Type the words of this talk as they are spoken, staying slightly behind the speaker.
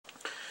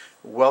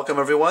Welcome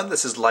everyone,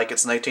 this is Like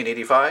It's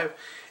 1985,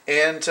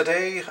 and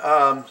today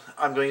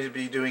I'm going to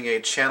be doing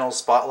a channel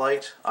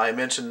spotlight. I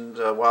mentioned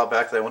a while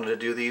back that I wanted to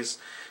do these,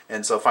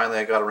 and so finally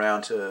I got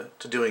around to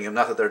doing them.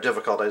 Not that they're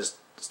difficult, I just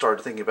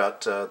started thinking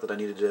about that I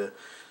needed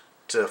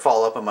to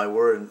follow up on my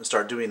word and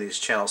start doing these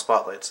channel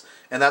spotlights.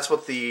 And that's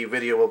what the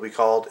video will be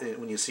called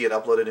when you see it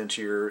uploaded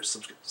into your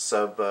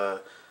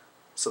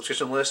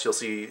subscription list. You'll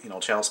see,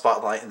 channel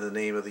spotlight in the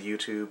name of the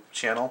YouTube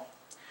channel.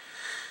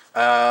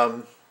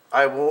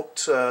 I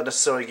won't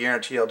necessarily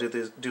guarantee I'll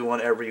do one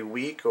every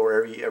week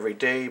or every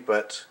day,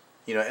 but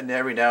and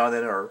every now and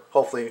then, or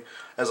hopefully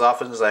as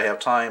often as I have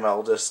time,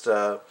 I'll just take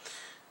a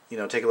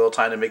little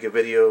time to make a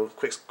video,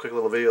 quick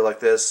little video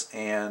like this,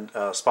 and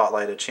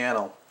spotlight a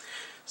channel.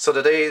 So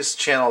today's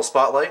channel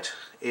spotlight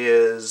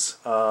is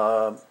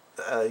a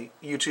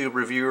YouTube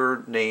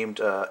reviewer named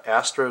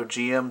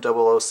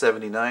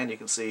AstroGM0079. You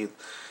can see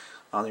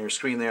on your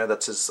screen there.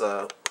 That's his.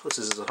 This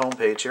is his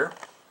homepage here.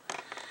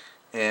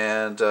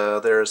 And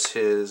there's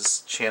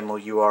his channel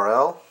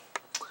URL.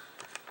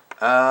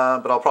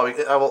 But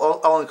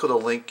I'll include a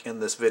link in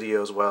this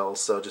video as well,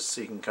 so just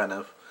so you can kind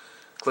of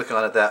click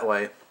on it that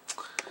way.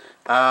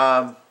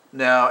 Now,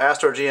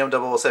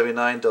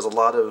 AstroGM0079 does a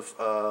lot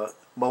of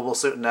mobile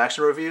suit and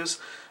action reviews,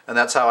 and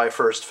that's how I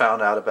first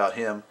found out about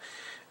him.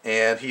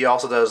 And he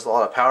also does a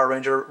lot of Power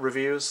Ranger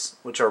reviews,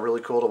 which are really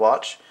cool to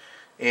watch.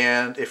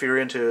 And if you're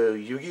into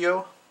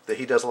Yugioh, that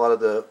he does a lot of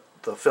the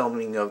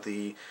filming of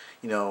the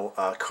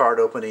card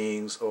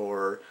openings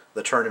or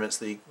the tournaments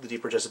that he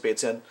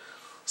participates in.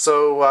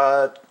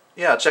 So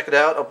yeah, check it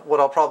out. What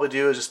I'll probably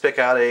do is just pick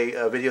out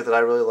a video that I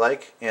really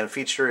like and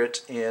feature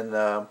it in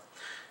on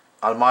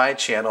my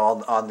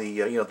channel on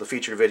the the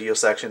featured video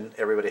section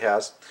everybody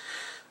has.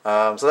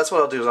 So that's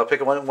what I'll do is I'll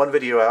pick one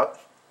video out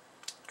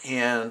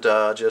and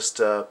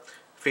just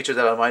feature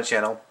that on my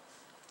channel.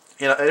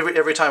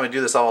 Every time I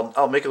do this,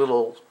 I'll make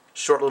a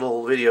short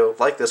little video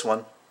like this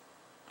one,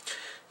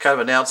 kind of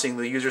announcing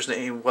the user's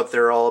name, what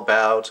they're all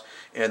about,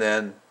 and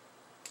then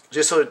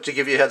just so to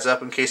give you a heads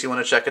up in case you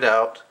want to check it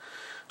out,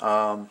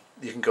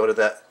 you can go to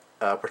that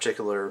you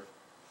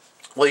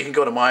can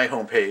go to my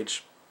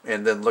homepage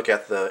and then look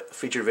at the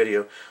featured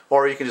video,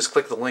 or you can just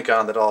click the link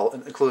on that I'll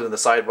include in the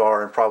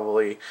sidebar and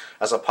probably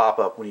as a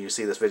pop-up when you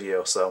see this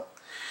video. So,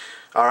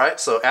 alright,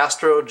 so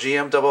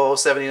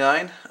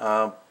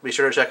AstroGM0079, be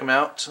sure to check them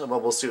out.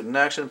 Mobile Suit in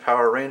Action,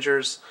 Power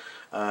Rangers,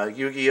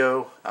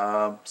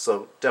 Yu-Gi-Oh!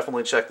 So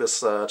definitely check this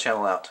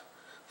channel out.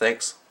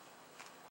 Thanks.